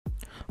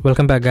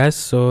Welcome back, guys.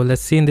 So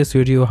let's see in this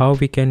video how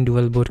we can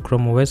dual boot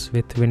Chrome OS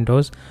with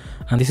Windows,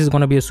 and this is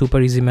going to be a super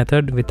easy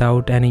method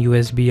without any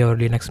USB or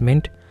Linux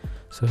Mint.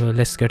 So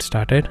let's get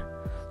started.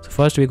 So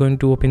first we're going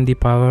to open the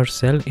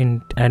PowerShell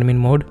in admin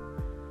mode,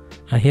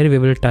 and here we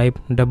will type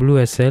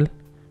WSL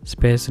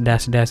space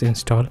 --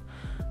 install,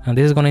 and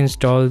this is going to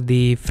install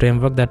the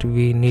framework that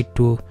we need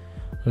to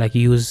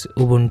use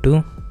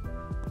Ubuntu.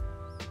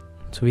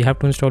 So we have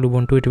to install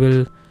Ubuntu. It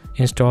will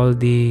install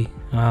the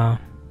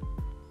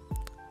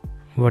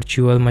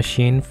virtual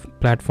machine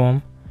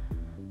platform,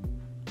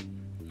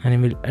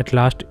 and at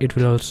last it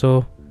will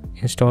also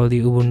install the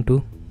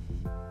Ubuntu.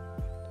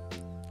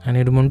 And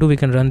in Ubuntu we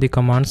can run the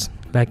commands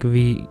like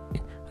we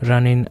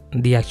run in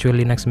the actual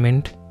Linux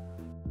Mint.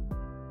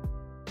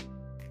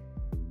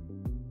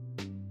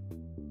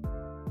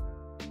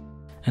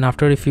 And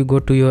after, if you go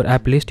to your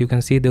app list, you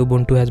can see the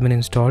Ubuntu has been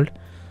installed,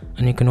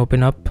 and you can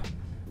open up,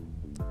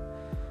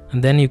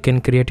 and then you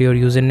can create your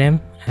username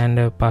and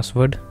a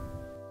password.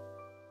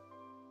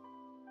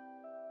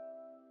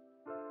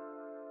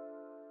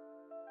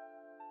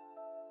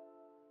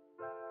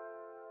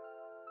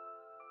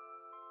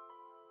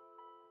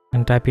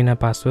 And type in a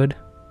password.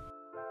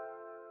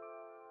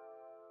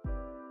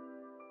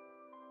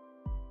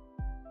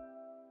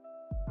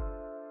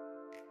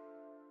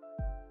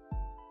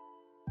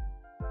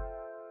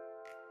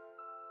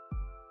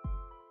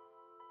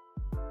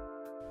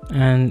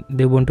 And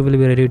the Ubuntu will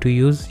be ready to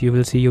use. You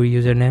will see your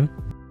username.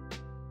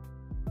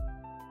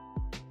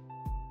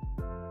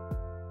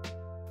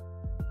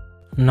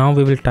 Now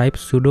we will type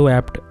sudo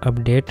apt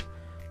update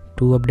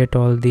to update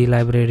all the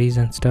libraries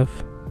and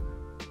stuff.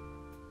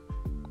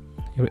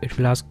 It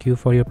will ask you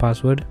for your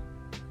password,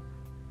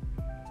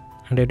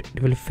 and it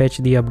will fetch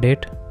the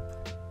update.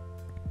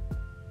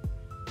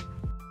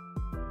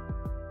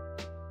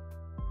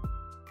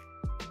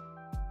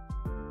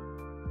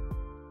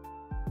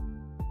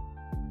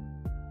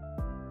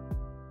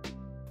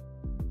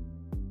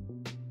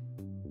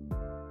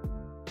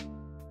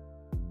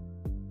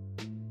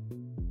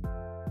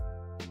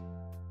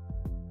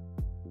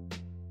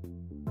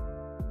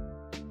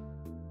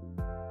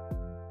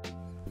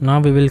 Now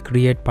we will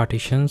create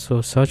partition. So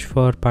search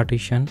for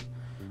partition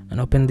and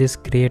open this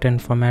create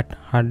and format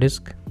hard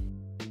disk.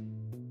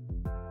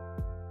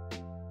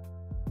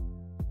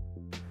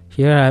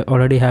 Here I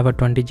already have a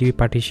 20 GB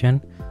partition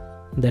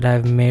that I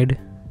have made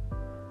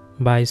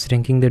by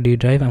shrinking the D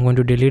drive. I'm going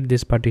to delete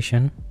this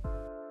partition.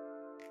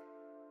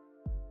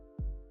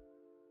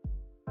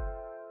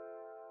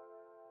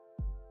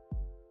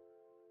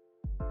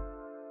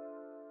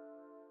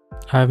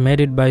 I have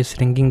made it by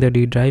shrinking the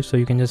D drive, so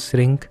you can just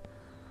shrink.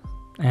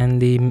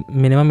 And the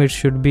minimum, it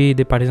should be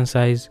the partition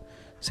size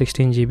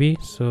 16 GB.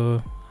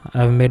 So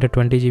I've made a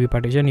 20 GB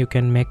partition. You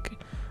can make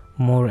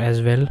more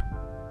as well.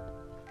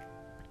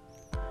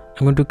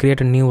 I'm going to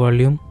create a new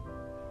volume.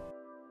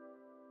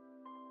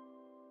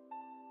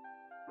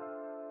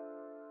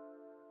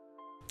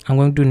 I'm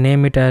going to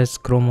name it as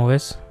Chrome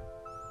OS,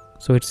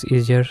 so it's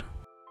easier.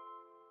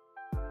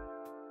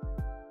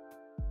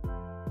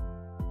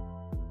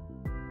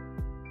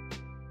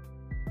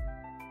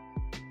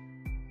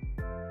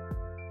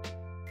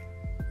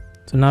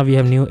 So now we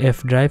have new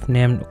F drive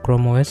named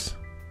Chrome OS.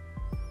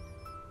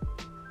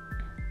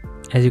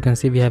 As you can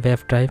see, we have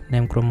F drive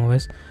named Chrome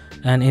OS,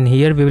 and in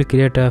here we will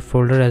create a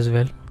folder as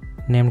well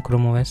named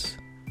Chrome OS.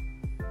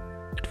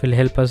 It will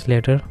help us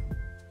later.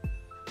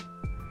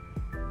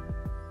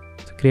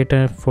 So create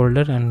a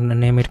folder and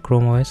name it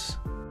Chrome OS.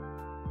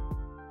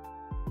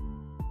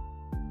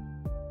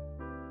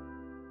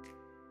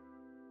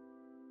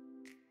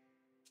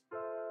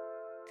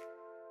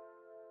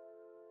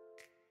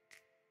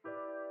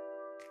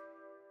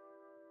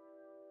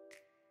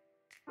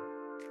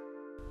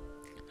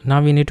 Now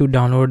we need to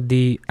download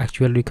the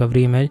actual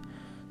recovery image.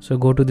 So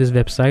go to this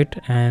website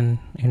and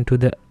into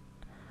the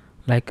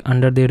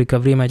under the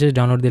recovery images,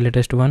 download the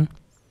latest one.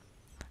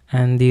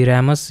 And the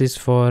RAMus is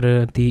for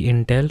the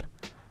Intel.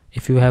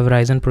 If you have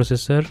Ryzen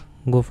processor,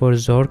 go for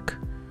Zork,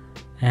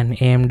 and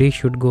AMD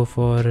should go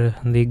for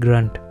the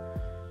Grunt.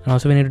 And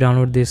also we need to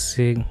download this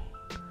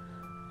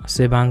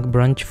Shebang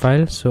branch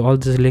file. So all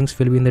these links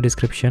will be in the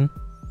description.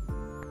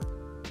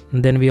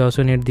 And then we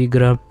also need the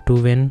grub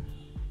to win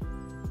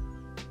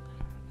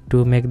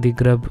to make the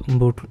grub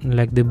boot,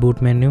 the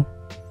boot menu.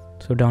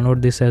 So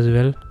download this as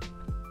well.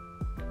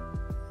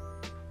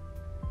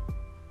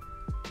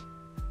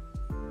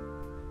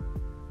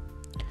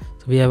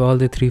 So we have all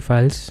the 3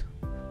 files,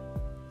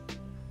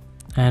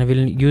 and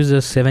we'll use a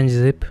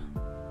 7-zip.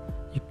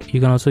 You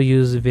can also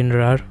use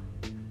WinRAR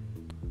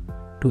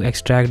to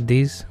extract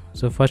these.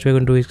 So first we're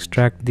going to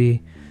extract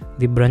the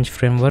branch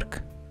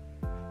framework.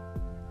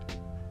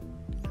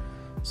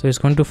 So it's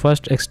going to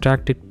first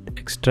extract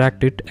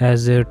it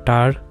as a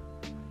tar.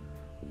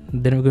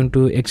 Then we're going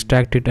to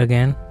extract it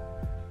again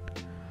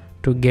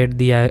to get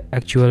the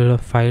actual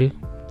file.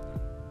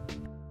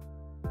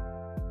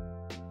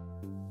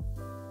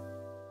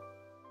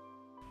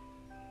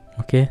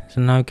 Okay,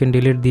 so now you can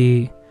delete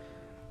the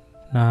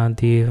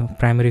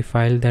primary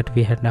file that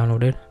we had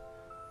downloaded.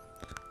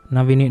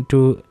 Now we need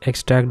to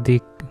extract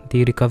the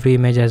recovery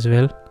image as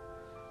well.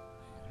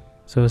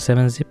 So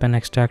 7-zip and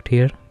extract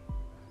here.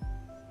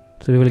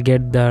 So we will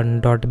get the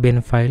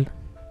 .bin file.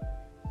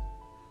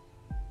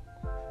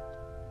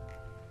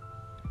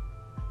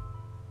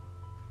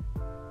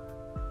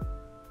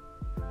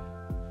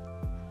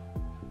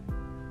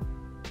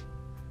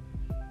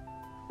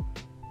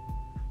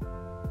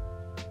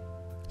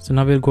 So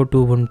now we'll go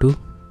to Ubuntu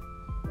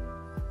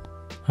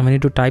and we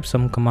need to type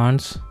some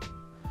commands.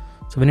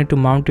 So we need to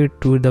mount it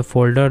to the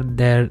folder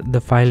there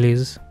the file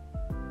is.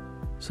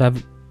 So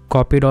I've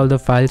copied all the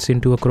files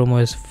into a Chrome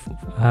OS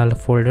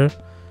folder.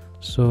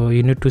 So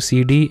you need to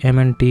cd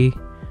mnt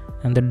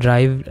and the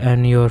drive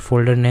and your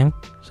folder name.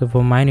 So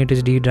for mine it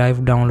is D drive,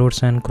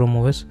 downloads and Chrome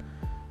OS.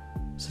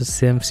 So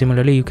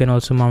similarly you can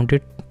also mount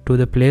it to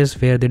the place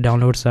where the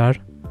downloads are,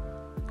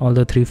 all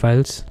the 3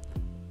 files.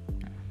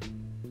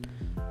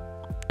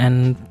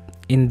 And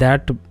in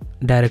that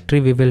directory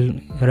we will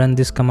run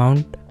this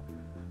command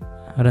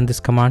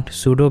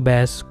sudo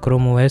bash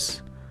chrome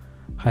os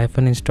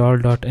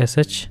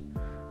 -install.sh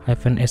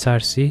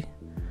 -src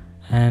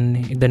and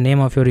the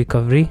name of your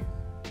recovery.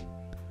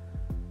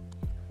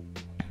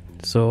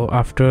 So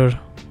after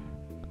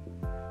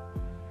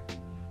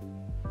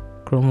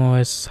chrome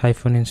os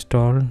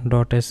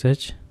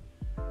 -install.sh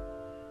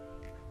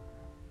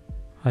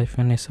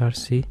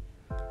 -src,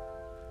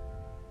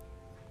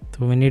 so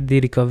we need the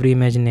recovery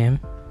image name.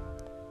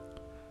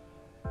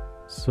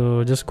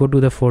 So just go to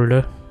the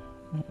folder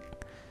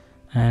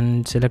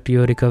and select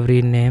your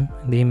recovery name,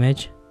 the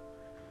image,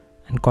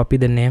 and copy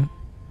the name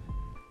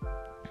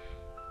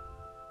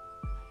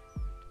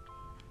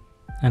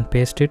and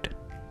paste it,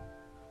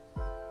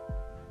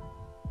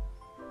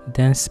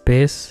 then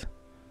space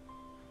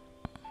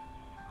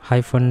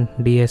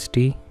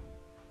 -dst,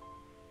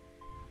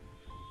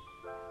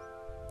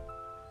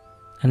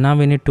 and now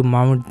we need to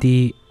mount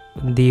the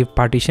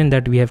partition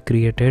that we have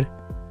created.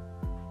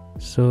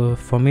 So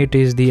for me it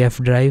is the F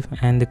drive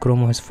and the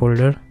Chrome OS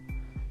folder.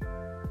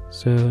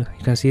 So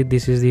you can see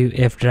this is the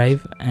F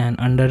drive and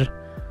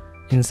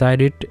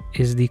inside it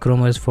is the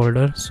Chrome OS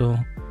folder. So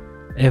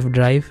F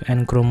drive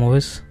and Chrome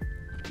OS.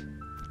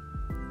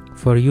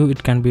 For you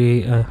it can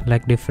be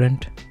like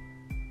different.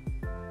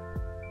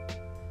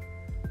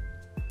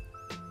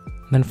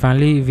 Then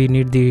finally we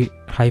need the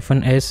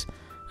 -s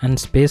and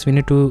space. We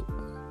need to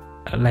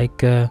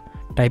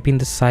type in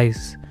the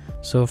size.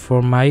 So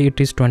for my it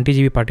is 20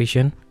 GB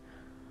partition,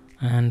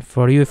 and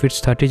for you if it's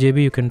 30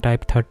 GB you can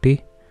type 30,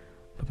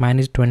 but mine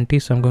is 20,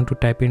 so I'm going to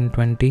type in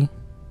 20.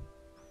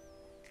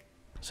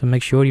 So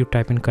make sure you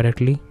type in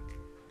correctly,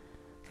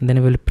 and then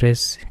you will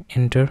press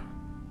enter.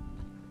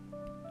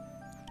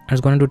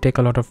 It's going to take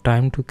a lot of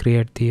time to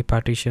create the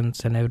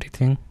partitions and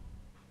everything,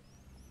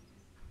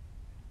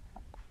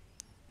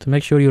 so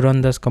make sure you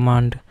run this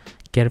command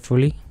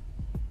carefully.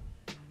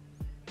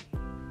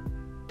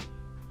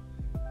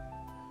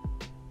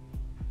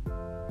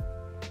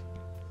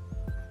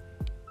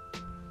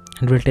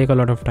 It will take a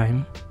lot of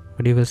time,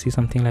 but you will see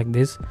something like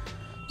this.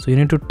 So you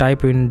need to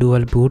type in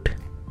dual boot.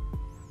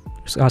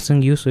 It's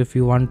asking you, so if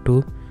you want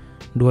to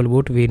dual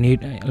boot,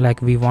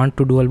 we want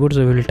to dual boot,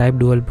 so we will type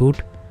dual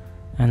boot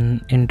and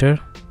enter.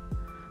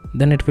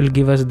 Then it will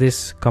give us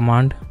this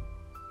command,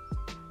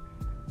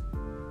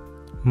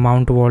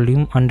 mount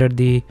volume under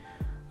the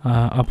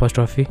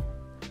apostrophe.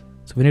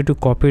 So we need to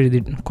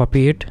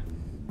copy it.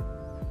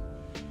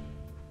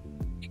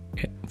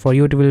 For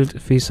you it will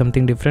be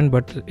something different,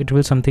 but it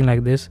will something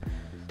like this.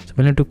 So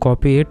we need to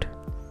copy it,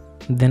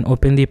 then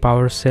open the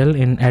PowerShell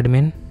in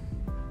admin,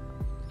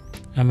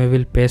 and we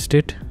will paste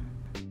it.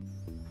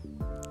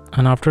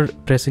 And after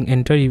pressing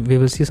enter, we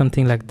will see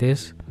something like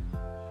this.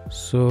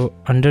 So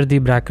under the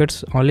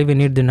brackets only we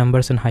need the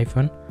numbers and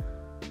hyphen.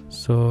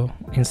 So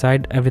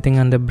inside everything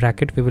on the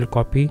bracket we will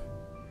copy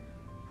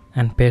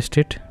and paste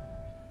it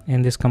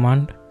in this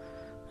command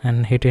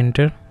and hit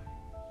enter.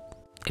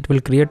 It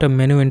will create a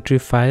menu entry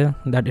file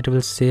that it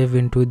will save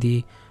into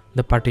the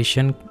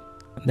partition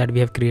that we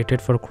have created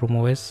for Chrome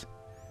OS,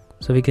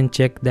 so we can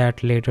check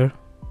that later.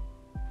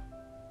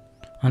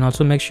 And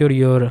also make sure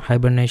your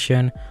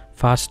hibernation,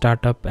 fast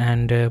startup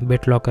and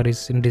BitLocker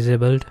is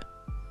disabled.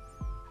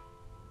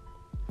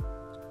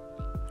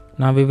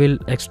 Now we will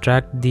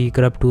extract the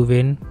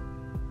grub2win,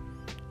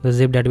 the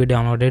zip that we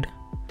downloaded,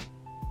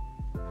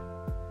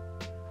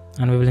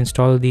 and we will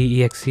install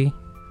the exe.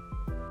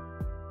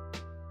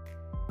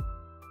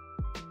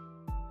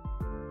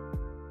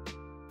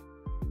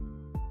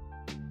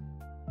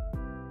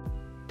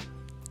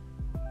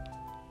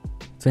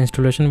 So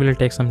installation will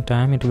take some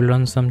time. It will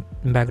run some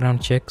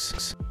background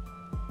checks,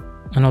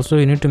 and also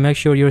you need to make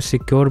sure your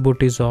secure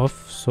boot is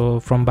off. So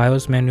from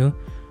BIOS menu,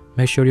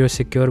 make sure your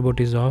secure boot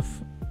is off,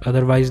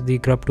 otherwise the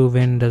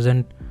grub2win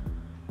doesn't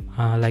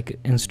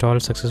install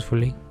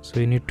successfully. So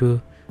you need to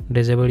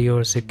disable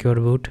your secure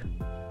boot.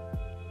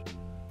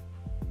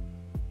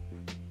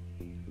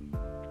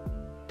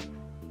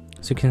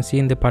 So you can see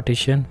in the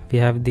partition we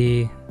have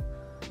the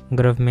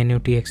grub menu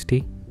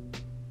txt.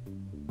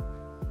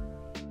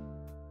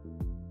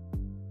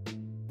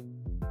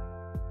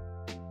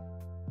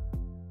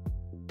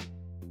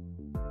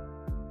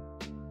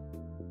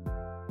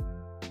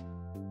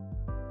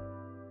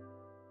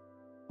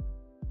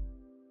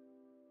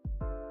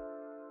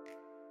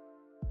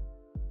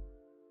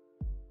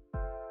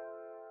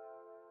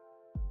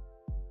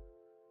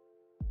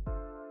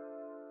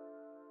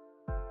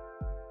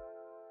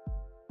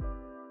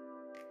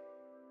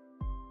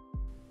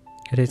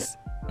 it is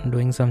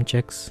doing some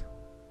checks.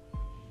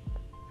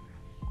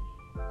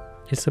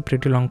 It's a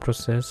pretty long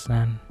process,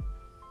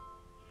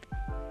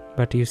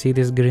 but you see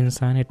this green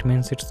sign, it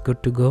means it's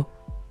good to go.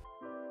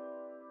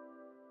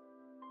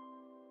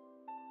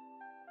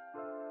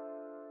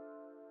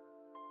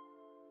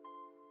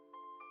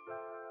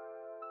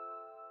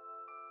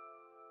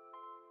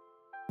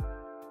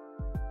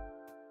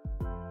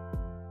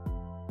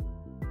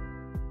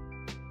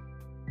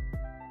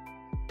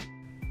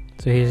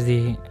 So here's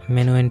the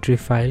menu entry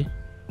file.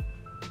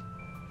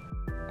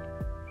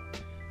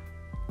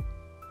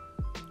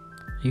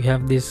 You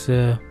have this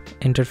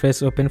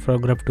interface open for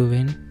Grub to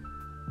Win.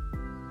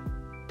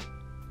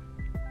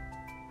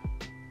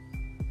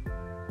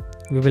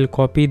 We will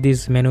copy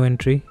this menu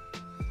entry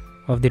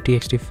of the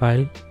txt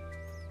file.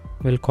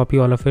 We'll copy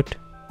all of it.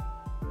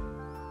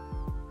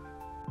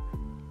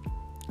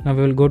 Now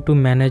we will go to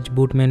manage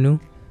boot menu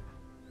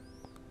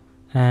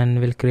and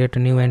we'll create a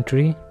new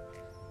entry.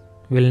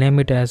 We'll name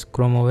it as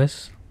Chrome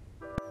OS,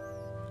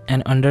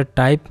 and under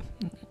type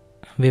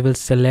we will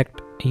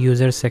select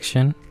user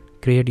section,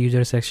 create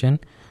user section,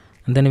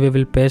 and then we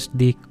will paste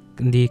the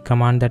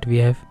command that we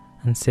have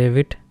and save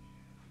it,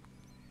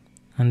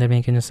 and then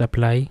we can just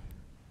apply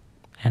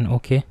and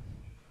OK,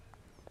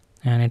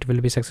 and it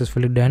will be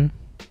successfully done.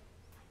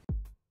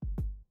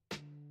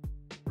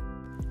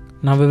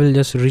 Now we will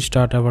just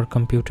restart our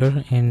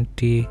computer in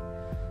the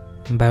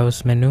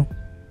BIOS menu.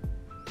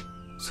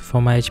 So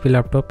for my HP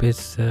laptop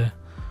is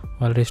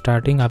already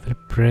starting. I will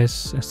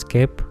press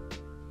escape.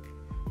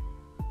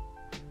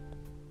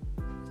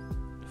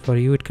 For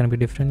you it can be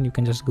different, you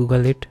can just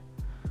Google it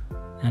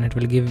and it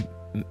will give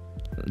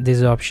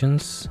these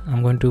options.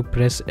 I'm going to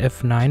press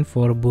F9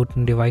 for boot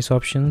device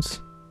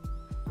options,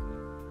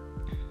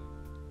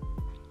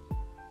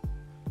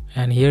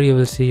 and here you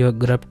will see your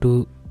Grub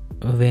to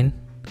Win.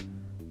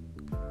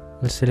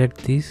 We'll select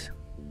these.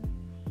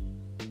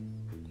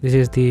 This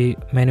is the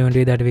menu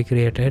entry that we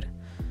created,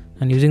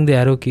 and using the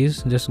arrow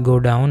keys just go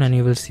down and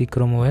you will see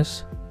Chrome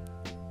OS,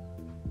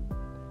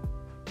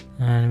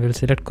 and we'll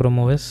select Chrome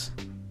OS.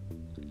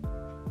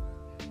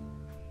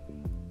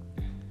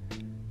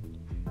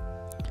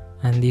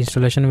 And the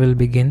installation will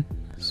begin.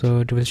 So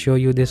it will show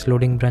you this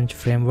loading branch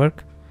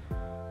framework,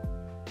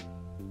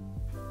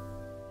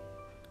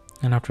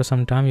 and after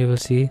some time you will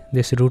see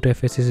this root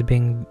FS is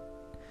being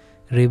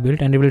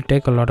rebuilt, and it will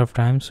take a lot of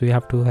time, so you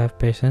have to have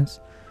patience.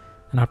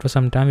 And after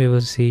some time you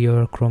will see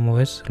your Chrome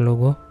OS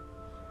logo.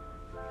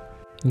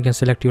 You can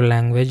select your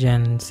language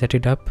and set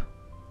it up.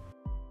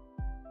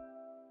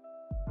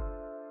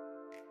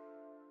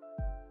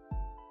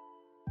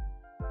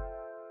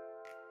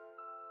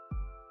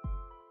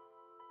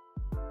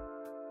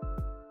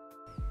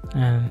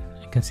 And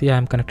you can see I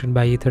am connected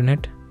by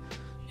Ethernet.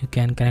 You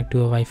can connect to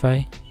a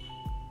Wi-Fi,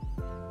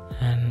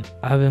 and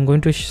I am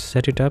going to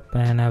set it up,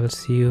 and I will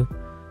see you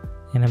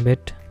in a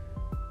bit.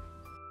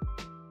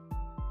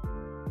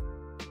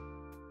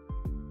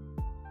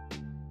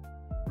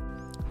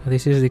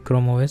 This is the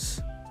Chrome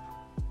OS.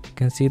 You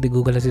can see the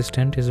Google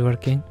Assistant is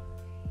working,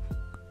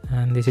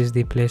 and this is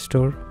the Play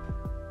Store.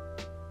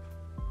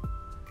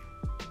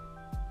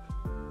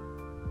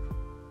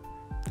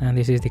 And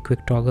this is the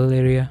quick toggle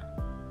area.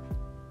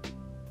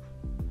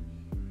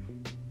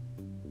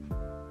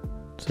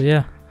 So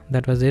yeah,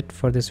 that was it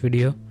for this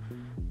video.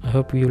 I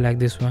hope you like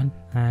this one,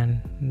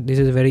 and this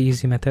is a very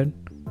easy method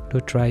to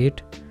try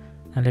it,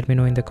 and let me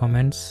know in the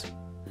comments,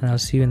 and I'll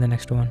see you in the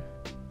next one.